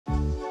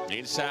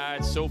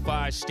Inside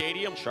SoFi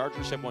Stadium,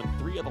 Chargers have won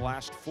 3 of the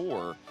last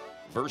 4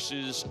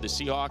 versus the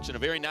Seahawks in a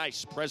very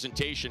nice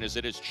presentation as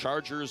it is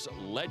Chargers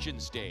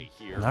Legends Day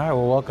here. All right,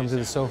 well, welcome to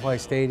the SoFi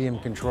Stadium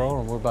control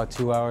room. We're about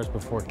 2 hours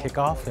before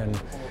kickoff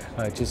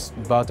and just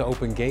about to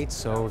open gates,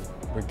 so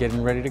we're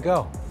getting ready to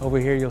go. Over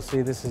here, you'll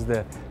see this is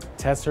the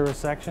tester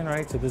section,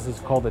 right? So this is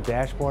called the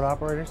dashboard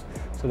operators.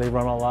 So they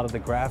run a lot of the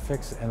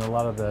graphics and a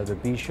lot of the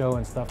B-show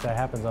and stuff that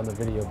happens on the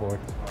video board.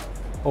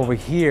 Over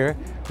here,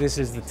 this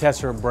is the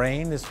tester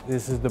brain.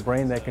 This is the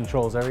brain that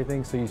controls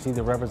everything. So you see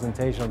the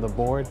representation of the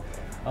board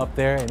up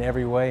there in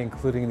every way,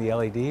 including the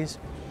LEDs.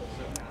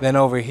 Then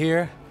over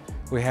here,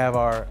 we have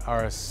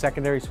our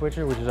secondary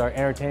switcher, which is our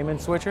entertainment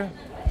switcher,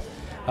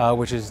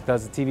 which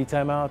does the TV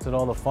timeouts and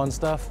all the fun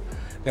stuff.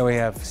 Then we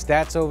have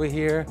stats over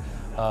here.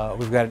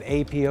 We've got an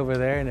AP over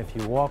there, and if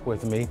you walk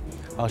with me,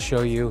 I'll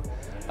show you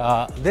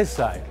this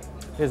side.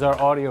 Here's our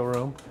audio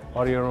room.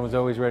 Audio room is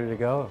always ready to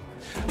go.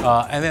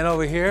 And then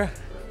over here,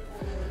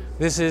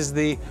 this is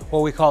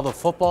what we call the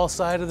football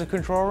side of the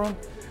control room.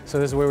 So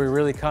this is where we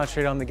really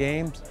concentrate on the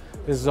games.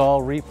 This is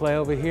all replay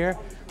over here,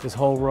 this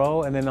whole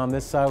row. And then on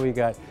this side, we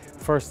got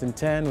 1st and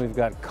 10, we've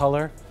got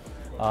color.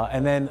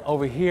 And then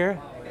over here,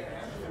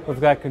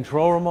 we've got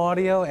control room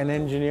audio and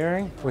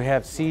engineering. We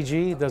have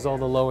CG, does all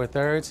the lower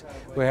thirds.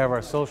 We have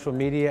our social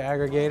media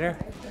aggregator.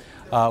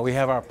 We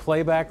have our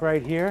playback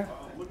right here.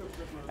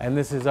 And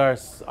this is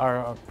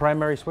our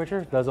primary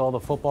switcher, does all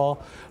the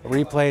football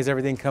replays,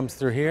 everything comes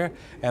through here,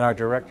 and our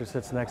director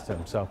sits next to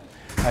him. So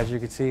as you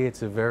can see,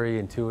 it's a very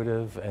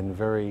intuitive and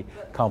very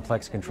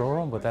complex control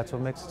room, but that's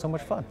what makes it so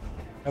much fun.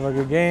 Have a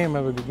good game,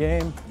 have a good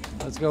game.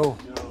 Let's go,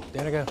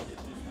 Danica.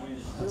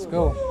 Let's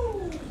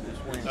go.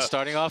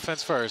 Starting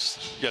offense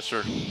first. Yes,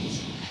 sir.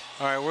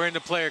 All right, we're into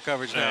player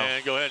coverage now.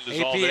 And go ahead and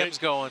dissolve APM's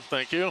going.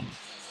 Thank you.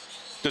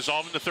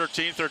 Dissolve into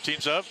 13.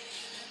 13's up.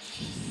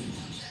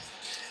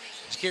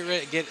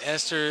 Get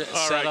Esther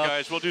All set right, up.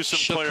 guys, we'll do some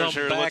She'll players come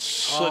here. back Let's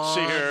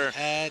see here.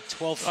 At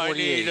 12:48. I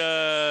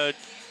need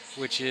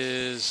which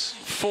is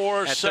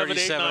 4, at 7, 8,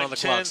 37 9, on the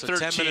 10, clock, so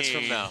 13. 10 minutes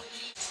from now.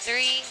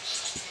 3,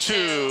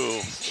 2,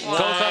 1.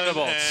 Go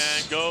Thunderbolts.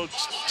 And go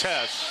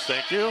Test.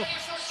 Thank you.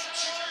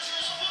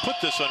 Put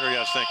this under,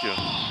 yes, thank you.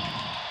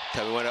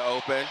 Tell me when to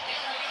open.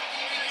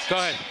 Go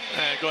ahead.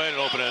 And go ahead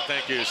and open it.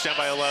 Thank you. Stand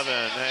by 11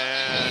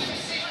 and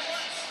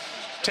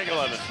take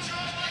 11.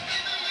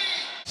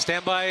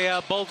 Stand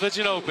by Bolt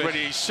Vision open.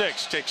 Ready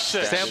 6, take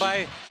 6. Stand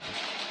by.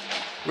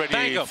 Ready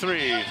Tango.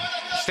 3.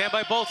 Stand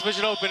by Bolt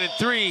Vision open in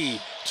 3,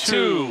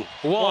 2,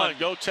 2, 1.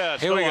 Go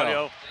Test. Here go we go.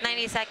 audio.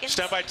 90 seconds.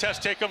 Stand by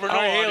Test. Take over. All No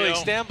right, audio. Haley,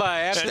 stand by.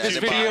 After And this two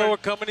video, by. we're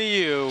coming to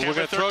you. We're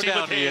going to throw 13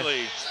 down with to you.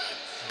 Haley.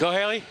 Go,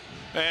 Haley.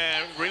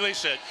 And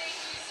release it.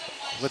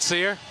 Let's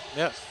see her.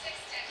 Yep.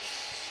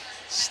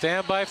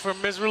 Stand by for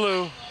Ms.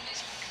 Relu.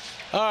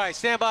 All right,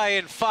 stand by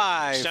in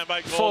 5, Stand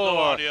by, gold, 4, no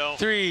audio.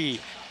 3,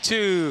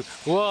 2,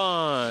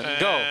 1, And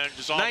go.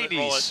 dissolve it,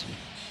 roll 90s. it.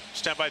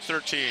 Stand by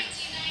 13.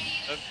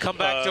 Come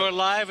back to her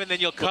live, and then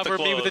you'll cover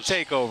me with the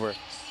close. takeover.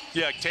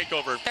 Yeah,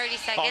 takeover. 30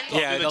 seconds. I'll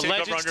Yeah, do the takeover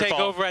Legends on your take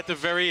call. over at the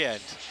very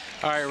end.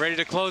 All right, ready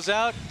to close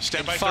out?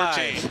 Stand in by 5,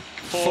 13.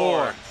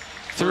 4,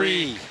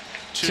 3,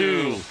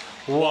 2,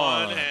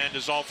 1. And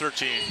dissolve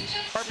 13.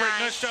 Heartbreak,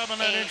 nice job on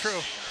that 8, intro.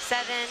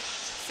 7,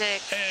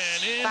 6,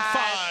 And in 5,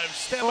 5,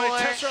 stand 4, by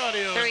test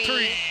audio. 3,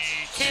 3,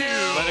 2,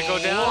 Let it go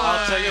down.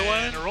 I'll tell you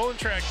when. And rolling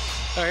track.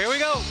 All right, here we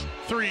go.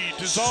 3,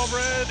 dissolve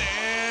red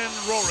and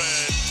roll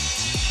red.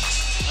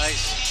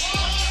 Nice.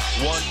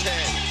 110.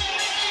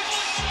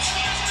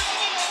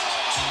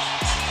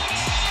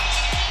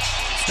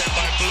 Stand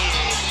by blue.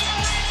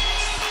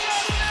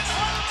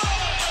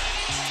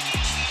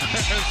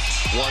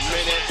 1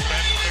 minute.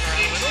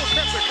 Oh,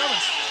 snap, they're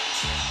coming.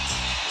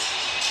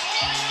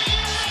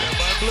 Stand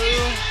by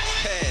blue.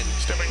 10.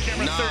 Stand by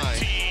camera 9.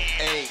 13.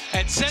 8.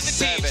 And send the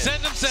team.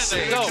 7,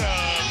 Send them. Go.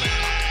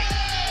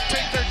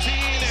 Take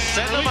 13 and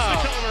Send them release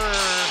out. the cover.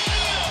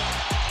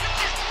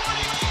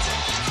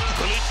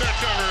 Release that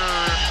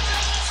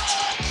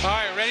cover. All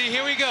right, ready?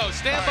 Here we go.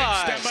 Stand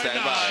by. Stand by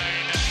Stand 9. by.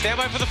 Stand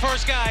by for the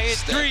first guy.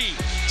 It's 3,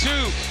 2,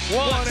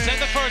 1.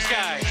 Send the first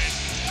guy.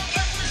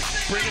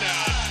 Bring it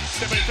out.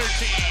 Stand by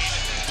 13.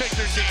 Take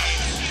 13.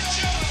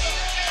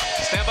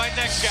 Stand by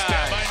next guy.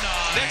 Stand by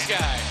 9. Next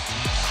guy.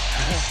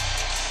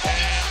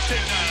 And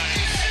take 9.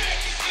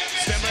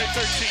 Stand by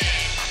 13.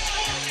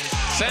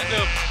 Send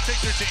him. And take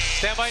 13.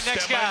 Stand by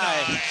next Stand by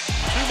guy. 9.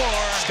 2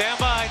 more. Stand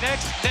by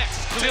next.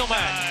 Khalil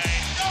Mack. 9.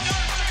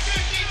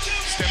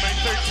 Stand by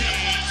 13.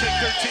 Take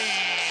 13.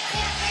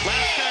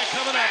 Last guy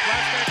coming up.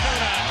 Last guy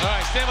coming up. All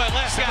right, stand by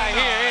last Stand guy by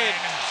here. 9. In.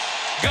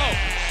 Go.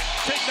 And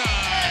take 9.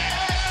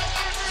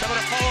 Stand by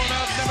to follow him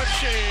out. Stand by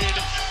shade.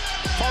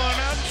 Follow him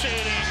out and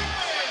shading.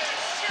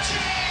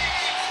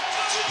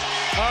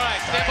 All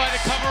right, stand by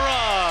to cover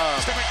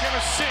up. Stand by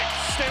camera 6.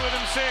 Stay with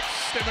him 6.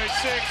 Stand by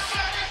 6.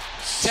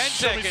 10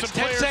 Show me seconds. some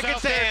 10 players seconds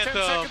out to there. anthem.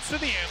 10 seconds to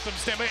the anthem.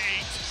 Stand by 8.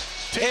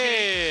 Take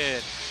 8.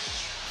 In.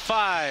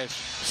 5,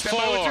 Stand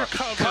by with 4, your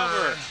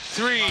cover.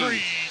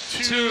 3,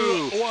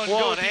 2, 1.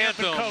 Go with the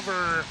anthem. anthem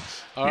cover.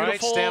 All right,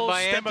 Beautiful. stand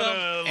by Stand by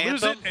anthem. to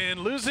lose Anthem. it and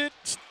lose it.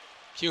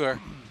 Cure.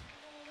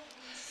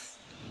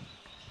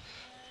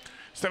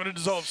 Stand by to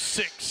dissolve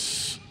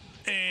 6.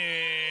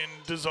 And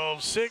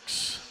dissolve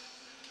 6.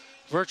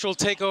 Virtual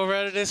takeover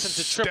out of this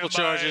into triple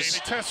Stand by. charges.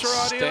 Any tester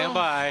audio? Stand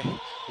by.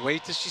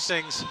 Wait till she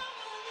sings.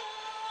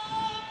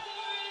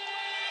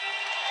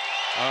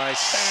 All right,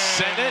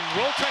 send it.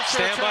 Roll tester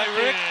Stand by,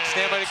 Rick.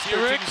 Stand by to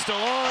cue Rick. Still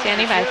on.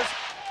 Standing by.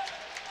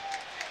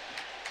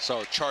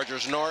 So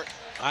Chargers North.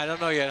 I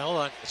don't know yet. Hold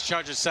on. It's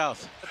Chargers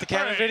South. The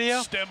camera All right,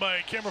 video. Stand by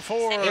camera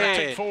 4. Eight,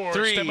 Take 4.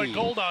 3, Stand by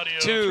gold audio.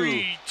 2,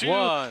 3, 2,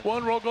 1.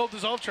 1. Roll gold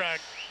dissolve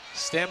track.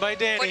 Stand by,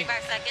 Danny.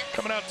 45 seconds.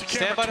 Coming out to camera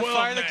Stand by to 12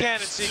 fire the next.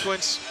 cannon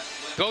sequence.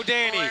 Go,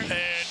 Danny. And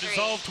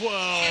dissolve 12.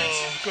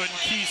 Go ahead and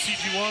key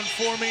CG1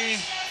 for me.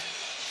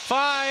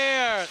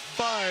 Fire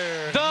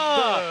Fire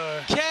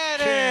the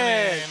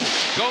cannon.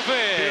 Go,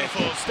 Vic.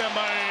 Beautiful. Stand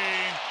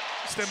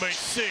by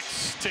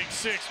 6. Take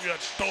 6. We got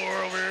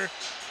Thor over here.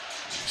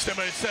 Stand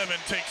by 7.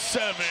 Take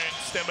 7.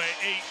 Stand by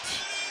 8.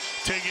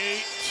 Take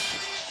 8.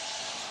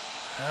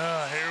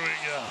 Ah, here we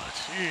go.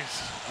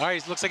 Jeez. All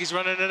right, looks like he's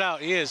running it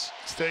out. He is.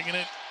 He's taking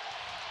it.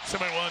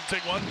 Stand by 1.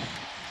 Take 1.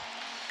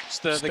 It's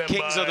the Stand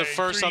Kings are the by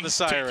first 3, on the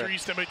siren. Take 3.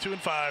 Stand by 2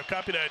 and 5.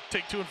 Copy that.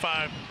 Take 2 and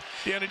 5.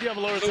 Deanna, do you have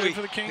a lower Louis, third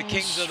for the Kings? the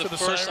Kings are the for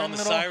first siren on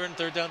the at all? siren,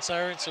 third down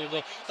siren. So we'll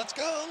go, let's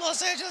go,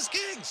 Los Angeles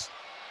Kings.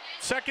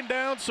 Second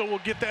down, so we'll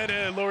get that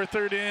lower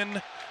third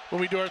in when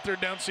we do our third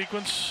down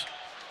sequence.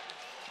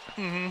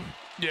 Mm-hmm.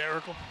 Yeah,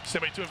 Urkel.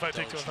 Stand by 2 and 5.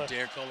 Take 2 and 5.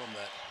 Dare call him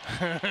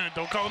that.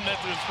 Don't call him that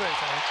to his face,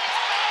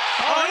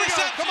 huh? Oh, here we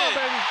go. Come on,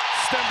 baby.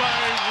 Stand by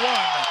 1.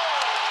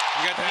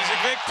 You got the music,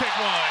 Vic? Take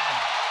 1.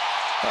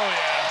 Oh,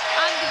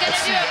 yeah. I'm gonna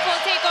do a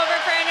full takeover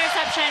for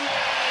interception.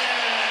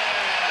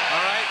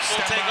 All right, full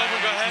Stand by. takeover,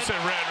 go ahead. You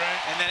said red,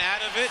 right? And then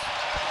out of it,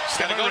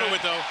 Stand gotta by go to red.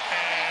 it, though.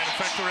 And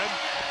effect the red.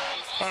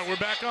 All right, we're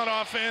back on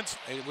offense.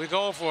 Hey, we're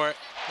going for it.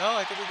 No,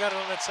 I think we got it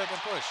on that second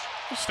push.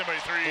 Stand by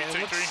 3. Yeah,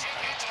 Take 3.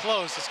 It's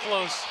close, it's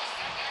close.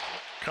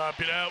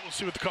 Copy it out. We'll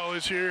see what the call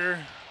is here.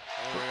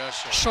 There we go,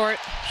 Short.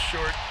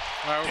 Short.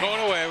 All right, we're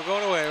going away, we're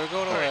going away, we're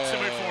going All away. right,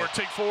 stand by 4.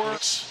 Take 4.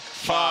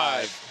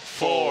 5,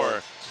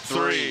 4,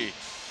 3,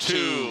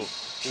 2,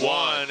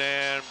 1,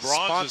 and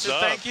bronze Sponsor, is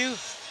up. thank you.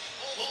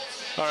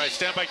 All right,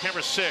 stand by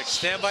camera 6.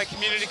 Stand by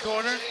community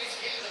corner.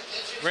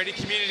 Ready,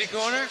 community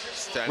corner.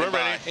 Standing We're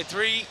ready. by. In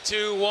 3,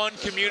 2, 1,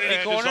 community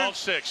And corner. dissolve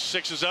 6.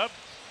 6 is up.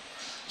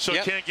 So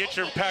Yep. Ken, get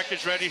your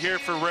package ready here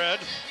for red.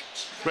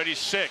 Ready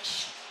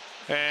 6.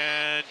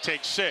 And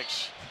take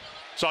 6.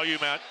 It's all you,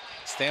 Matt.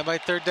 Stand by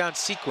third down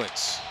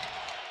sequence.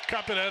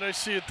 Copy that. I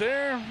see it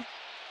there.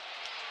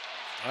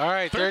 All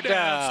right, third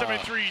down. Stand by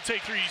 3.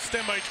 Take 3.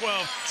 Stand by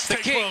 12. It's the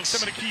Take 12. Kings.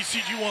 Stand by key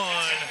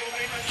CG1.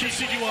 Key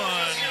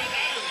CG1.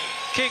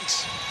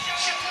 Kings.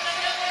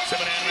 Stand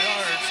by animate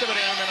hard. Stand by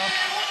animate off.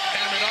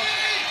 Animate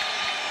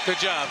off. Good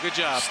job, good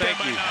job. Stand Thank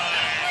by you. 9.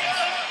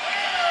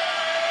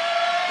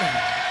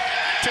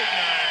 Take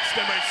 9.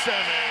 Stand by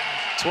 7.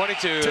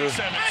 22. Take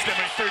 7. Stand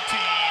by 13.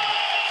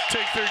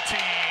 Take 13.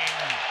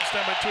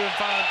 Stand by 2 and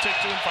 5. Take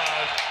 2 and 5.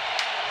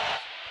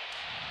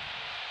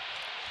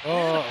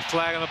 Oh,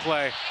 flag on the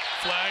play.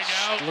 Flag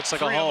out. Looks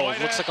like a 3 on the hold.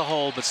 white Looks hat. like a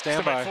hold, but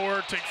stand by.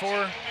 4. Take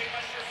 4.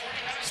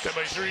 Stand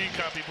by 3.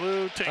 Copy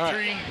blue. Take All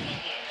right. 3.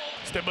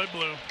 Stand by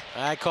blue.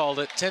 I called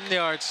it. 10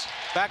 yards.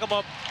 Back them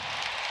up.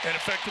 And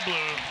effect the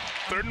blue.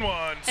 3rd and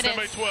 1. It Stand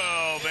by is.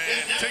 12.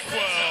 And take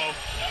 12.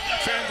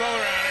 Fans all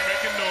around here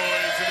making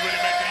noise. Everybody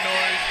making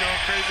noise.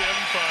 Going crazy,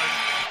 having fun.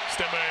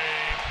 Stand by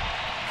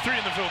 3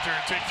 in the filter.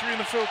 Take 3 in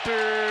the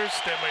filter.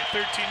 Stand by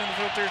 13 in the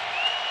filter.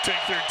 Take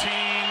 13.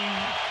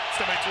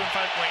 Stand by 2 and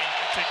 5 clean.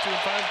 Take 2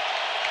 and 5.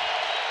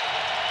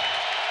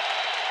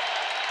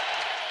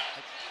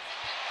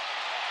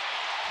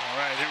 All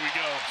right, here we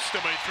go.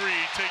 Stand by 3.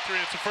 Take 3.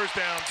 It's a first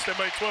down. Stand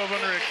by 12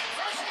 under it.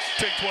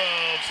 Take 12.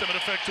 Stand by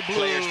effect the blue.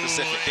 Player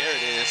specific. There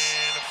it is.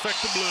 And effect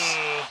the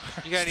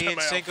blue. You got any Stand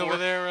by sync out over 4.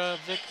 there,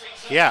 Vic?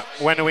 Yeah,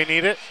 when do we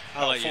need it?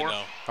 I'll let you 4.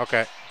 know.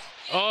 Okay.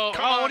 Oh,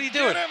 Come oh, on, what are you get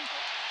doing? him.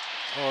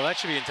 Oh, that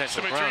should be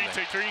intentional Stand by 3. grounding.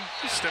 Take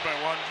 3. Stand by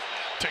 1.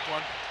 Take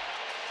 1.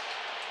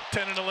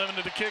 10 and 11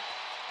 to the kick.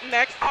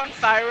 Next on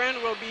siren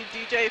will be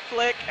DJ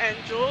Flick and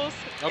Jules.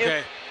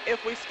 Okay.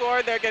 If we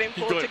score, they're getting You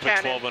pulled go to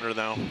ahead and put cannon. 12 under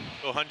now.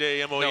 So Hyundai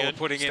No, MOE we're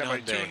putting in Stand by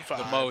 2 Hyundai. and 5.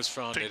 The most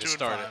for Hyundai Take to 2 and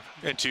start 5.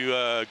 it.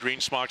 into Green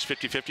Smocks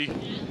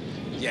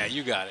 50-50. Yeah,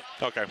 you got it.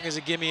 Okay. There's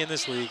a gimme in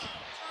this league.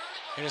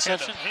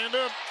 Interception? Hand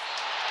up.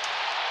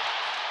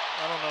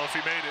 I don't know if he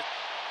made it.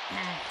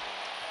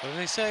 What are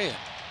they saying?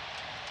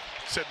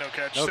 Said no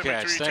catch. No Stand by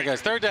catch. 3. Stand Take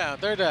guys. 3. Third down.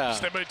 Third down.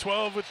 Stand by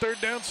 12 with 3rd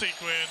down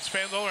sequence.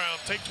 Fans all around.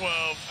 Take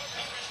 12.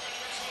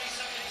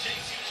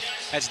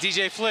 That's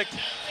DJ Flick.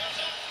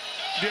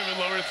 Do you have a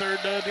lower 3rd,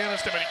 Deanna?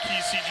 Stand by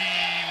key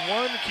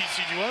CG1. Key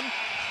CG1.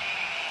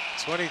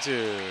 22.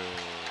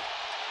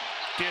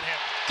 Get him.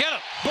 Get him.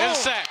 Boom. Get a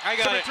sack. I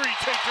got Stand it. by 3.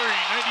 Take 3.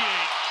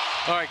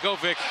 98. All right, go,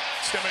 Vic.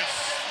 Stand by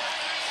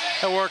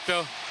That worked,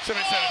 though.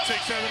 7. Take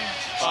 7.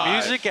 5,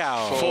 Music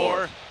out.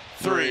 4,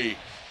 3,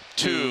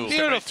 2,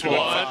 Beautiful. 1,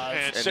 Five.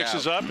 and And 6 out.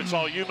 is up. It's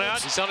all you,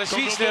 Matt. He's on his Go,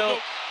 feet go, go, still. go.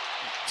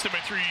 Stand by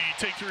 3.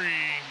 Take 3.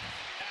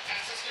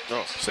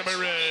 Oh.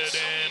 Semi-red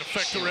and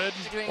effect to red.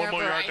 One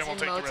more yard, then we'll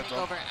take the red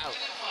zone.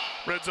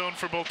 Red zone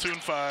for both 2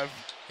 and 5.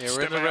 Yeah,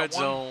 we're in the red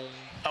zone.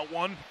 Out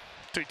 1,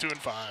 take 2 and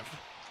 5.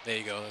 There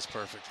you go. That's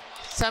perfect.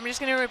 So I'm just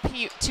going to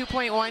repeat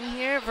 2.1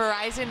 here.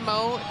 Verizon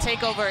Mo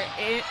takeover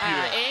in.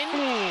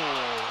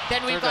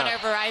 Then we've got our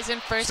Verizon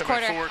first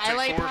quarter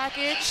highlight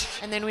package.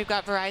 And then we've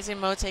got Verizon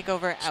Mo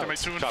takeover out.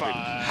 2 and 5.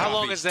 How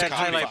long is that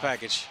highlight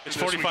package? It's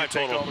 45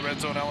 total. Take all the red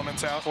zone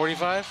elements out.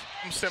 45?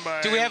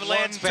 Do we have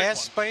Lance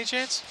Bass by any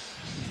chance?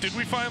 Did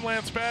we find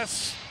Lance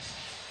Bass?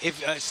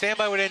 If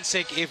standby with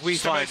NSYNC if we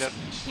find him.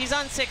 He's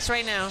on 6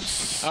 right now.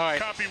 All right.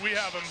 Copy, we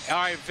have him. All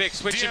right, Vic,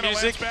 switch your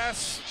music.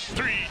 Lance Bass,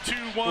 3, 2,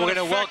 1. We're going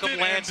to welcome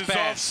Lance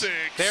Bass. 6.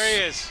 There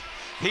he is.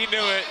 He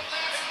knew it.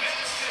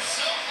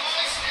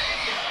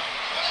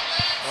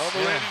 All the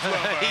ladies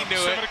love him. He knew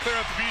So it. I'm going to clear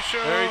out the B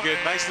show. Very good.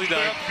 Nicely done.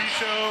 Clear out the B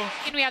show.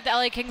 And we have the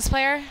LA Kings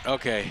player.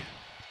 Okay.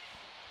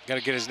 Got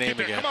to get his name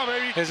again. Come on,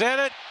 baby. Is that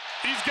it?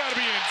 He's got to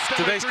be in.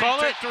 Did they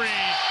call it? 3.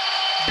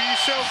 B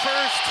show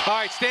first. All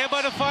right, stand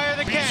by to fire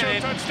the B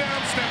cannon. show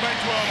touchdown, stand by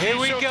 12. Here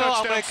we go.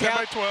 I'm going to stand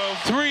by count 12.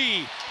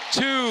 3,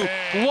 2,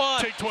 And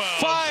 1. take 12.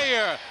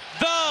 Fire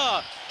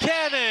the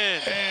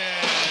cannon.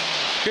 And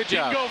good you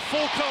job. can go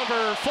full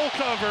cover, full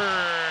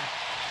cover.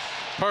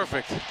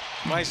 Perfect.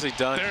 Nicely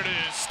done. There it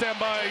is. Stand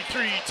by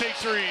 3, take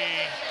 3.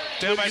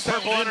 Stand by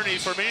purple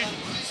underneath for me.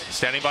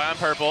 Standing by on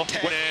purple.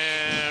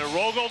 And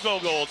roll, go.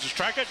 Just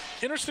track it.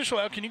 Interstitial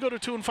out. Can you go to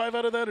 2 and 5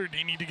 out of that, or do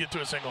you need to get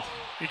to a single?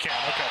 You can.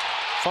 Okay.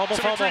 Fumble.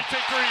 3,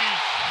 take 3.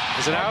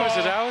 Is it ours?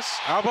 Is it ours?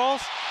 Our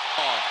balls?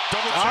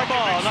 Double Our check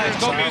ball. it, make Nice.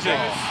 sure Go it's music.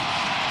 our balls.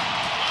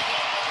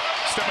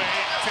 Stand by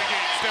 8, take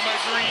 8. Stand by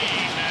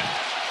green.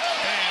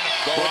 And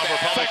Go with the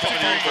Republic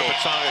coming in for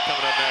Pachanga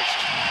coming up next.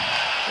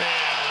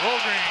 And roll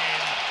green.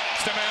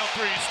 Stand by out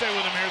 3. Stay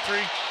with him here,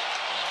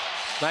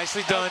 3.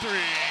 Nicely done. Out 3.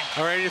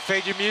 All ready to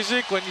fade your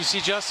music when you see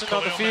Justin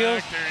on the Khalil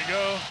field? Mack, there you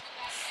go.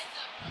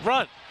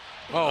 Run.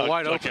 Oh,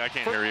 wide open. Okay, I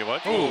can't hear you.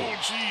 What? Oh,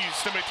 geez.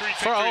 Stand by 3, take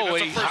 3. Oh,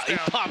 That's a he first down.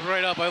 popped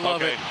right up. I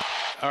love Okay. it.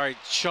 All right,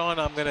 Sean,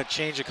 I'm going to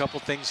change a couple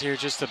things here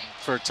just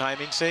for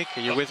timing's sake.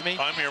 Are you with me?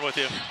 I'm here with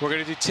you. We're going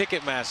to do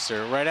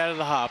Ticketmaster right out of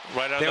the hop.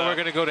 Right out of then the we're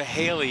hop. going to go to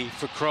Haley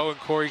for Crow and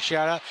Corey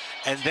shout out,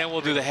 and then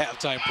we'll do the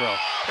halftime pro.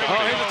 Here we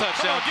Oh, here's go. a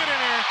touchdown. Come on, get in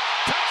here.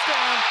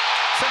 Touchdown.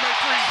 Stand by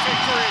 3,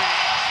 take 3.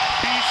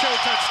 B show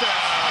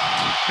touchdown.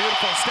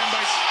 Beautiful. Stand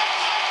by.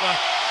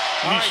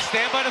 All right,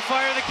 stand by to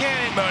fire the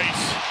cannon.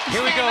 Nice. Here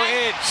we go.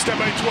 In Stand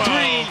by 12.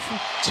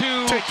 3,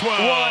 2, Take 12.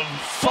 1.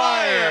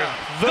 Fire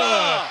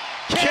the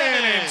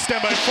cannon.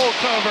 Stand by full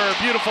cover.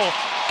 Beautiful.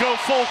 Go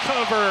full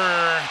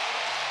cover.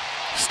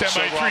 Stand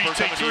by 3, Robert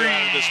take coming to you 3.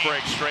 out of this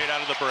break, straight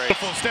out of the break.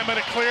 Beautiful. Stand by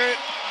to clear it.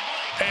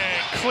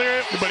 And clear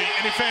it. Everybody,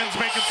 any fans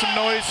making some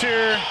noise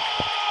here?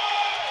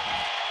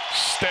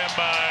 Stand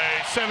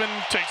by 7,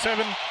 take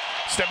 7.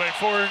 Stand by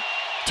 4,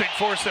 take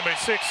 4. Stand by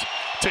 6,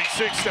 take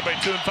 6. Stand by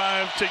 2 and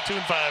 5, take 2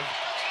 and 5.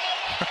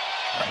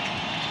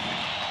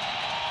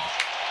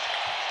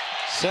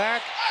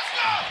 Sack.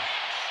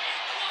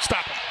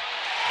 Stop him.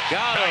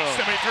 Got him. Nice.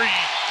 Stand by 3,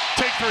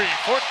 take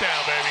 3. 4th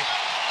down, baby.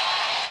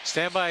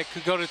 Stand by.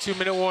 Could go to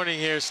 2-minute warning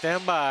here.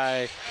 Stand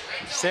by.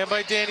 Stand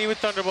by, Danny, with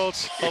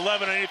Thunderbolts.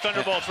 11, I need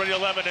Thunderbolts. Ready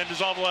 11 and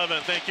dissolve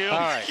 11. Thank you. All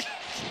right.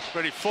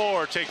 Ready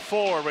 4, take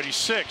 4. Ready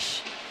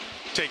 6,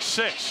 take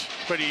 6.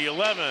 Ready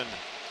 11,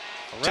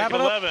 Wrap take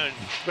it up. 11.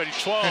 Ready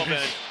 12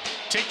 and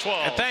take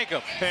 12. And thank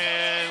him.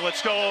 And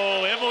let's go.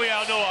 Emily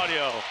out, no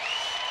audio.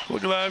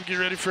 Look live, get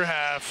ready for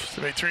half.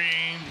 Stand by 3,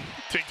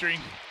 take 3.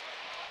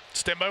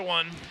 Stand by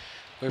 1,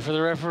 Wait for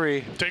the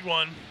referee. take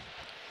 1.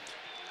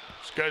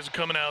 These guys are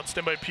coming out.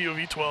 Stand by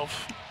POV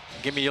 12.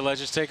 Give me your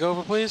Legends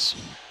takeover, please.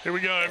 Here we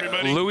go,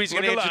 everybody. Louis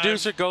going to Look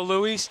introduce her. alive. Go,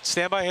 Louis.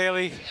 Stand by,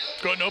 Haley.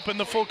 Go ahead and open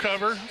the full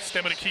cover.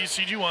 Stand by the key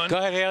CG1. Go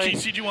ahead, Haley.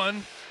 Key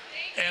CG1.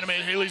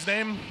 Animate Haley's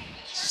name.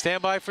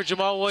 Stand by for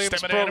Jamal Williams'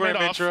 Stand by to program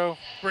animate off. intro.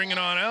 Bring it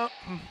on out.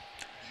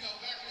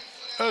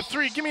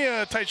 3, give me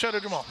a tight shot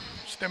of Jamal.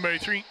 Stand by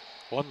 3,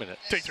 1 minute.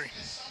 take 3.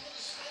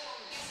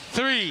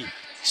 3,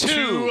 2,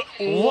 2,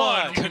 1.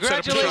 1.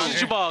 Congratulations,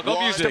 Jamal. Go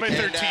music. Stand by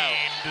 13.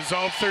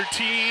 Dissolve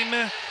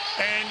 13.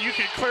 And you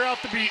can clear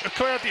out the B,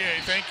 clear out the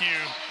A. Thank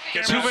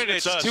you. 2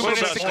 minutes. 2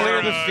 minutes to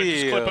clear the Just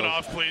field. clip it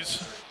off,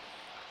 please.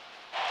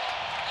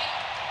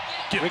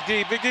 Big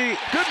D, Big D.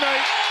 Good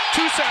night.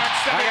 2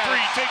 sacks. Stand by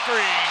 3. Take 3.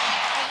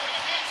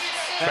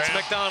 That's Bam.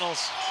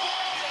 McDonald's.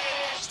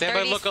 Stand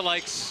by 30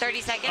 lookalikes.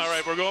 30 seconds. All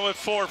right, we're going with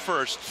 4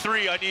 first.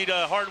 3, I need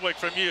Hardwick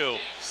from you.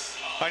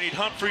 I need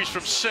Humphreys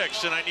from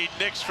 6, and I need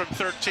Nix from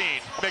 13.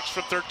 Mix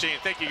from 13.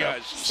 Thank you,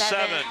 guys.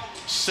 7,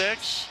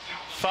 6,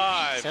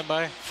 5, Stand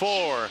by.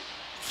 4,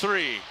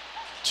 3,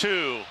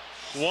 2,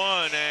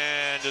 1,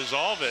 and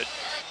dissolve it.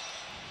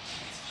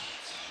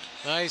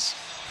 Nice.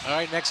 All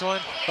right, next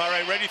one. All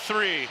right, ready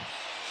 3.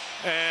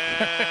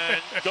 And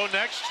go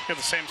next. Got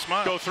the same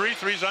smile. Go 3.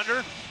 3's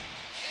under.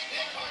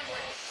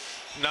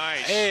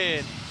 Nice.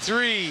 And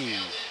 3,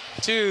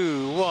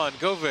 2, 1.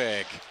 Go,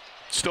 Vic.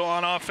 Still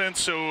on offense,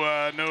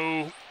 so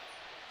no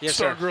Yes,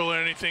 star sir. grill or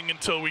anything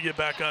until we get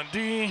back on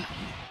D.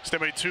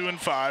 Stand by 2 and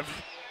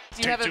 5.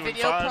 You have a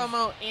video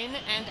promo in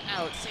and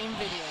out, same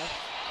video.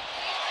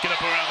 Get up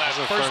around that.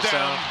 First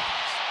down.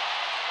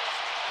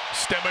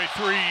 Stand by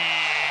 3.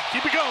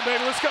 Keep it going,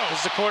 baby. Let's go.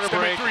 This is the quarter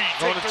break.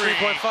 Going to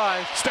 3.5.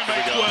 Stand by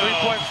 12.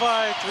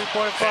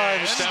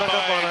 3.5. Snuck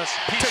up on us.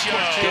 Pete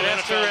Soto, get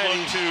Esther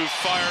ready to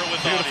fire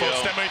with Beautiful. audio.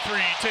 Stand by 3.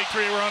 Take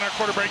 3. We're on our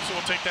quarter break, so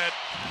we'll take that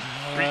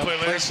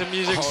replay later. Play some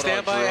music.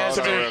 Stand by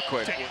Esther. Real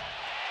quick. Hit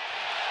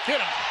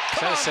him.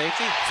 Is that a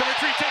safety? Stand by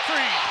 3. Take 3.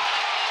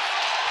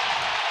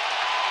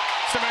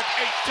 Stand by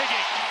 8. Take 8.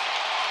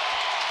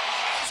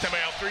 Stand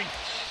by out 3.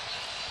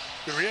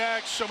 Good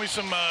react. Show me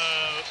some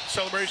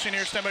celebration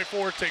here. Stand by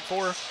 4. Take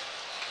 4.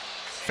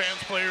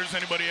 Fans, players,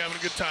 anybody having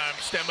a good time.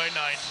 Stand by 9.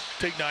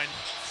 Take 9.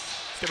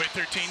 Stand by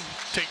 13.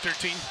 Take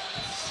 13.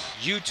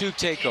 YouTube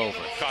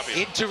takeover.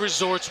 Copy. Into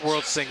Resorts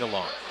World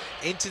Sing-Along.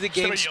 Into the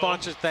game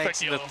sponsor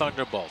thanks and the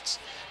Thunderbolts.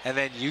 And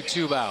then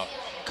YouTube out.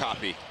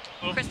 Copy.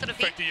 Crystal to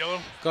Pete. The yellow.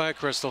 Go ahead,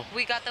 Crystal.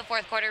 We got the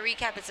fourth quarter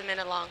recap. It's a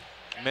minute long.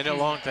 Minute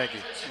long, thank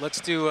you.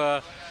 Let's do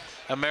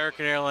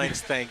American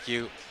Airlines, thank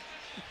you.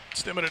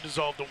 Stand by to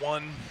dissolve to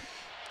 1.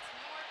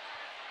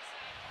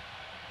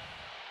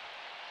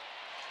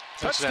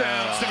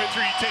 Touchdown. Stand by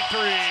 3. Take 3.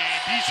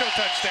 B-show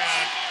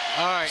touchdown.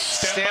 All right,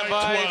 stand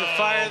by to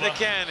fire the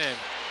cannon.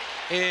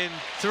 In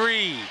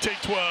 3,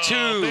 take 12.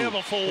 2, they have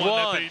a full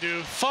 1,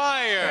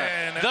 fire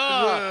and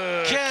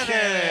the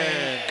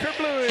cannon.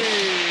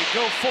 Kerblooey.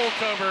 Go full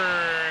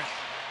cover.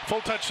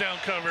 Full touchdown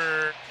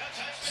cover.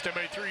 Stand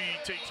by 3.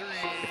 Take 3.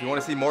 If you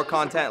want to see more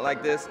content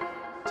like this,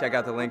 check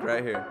out the link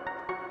right here.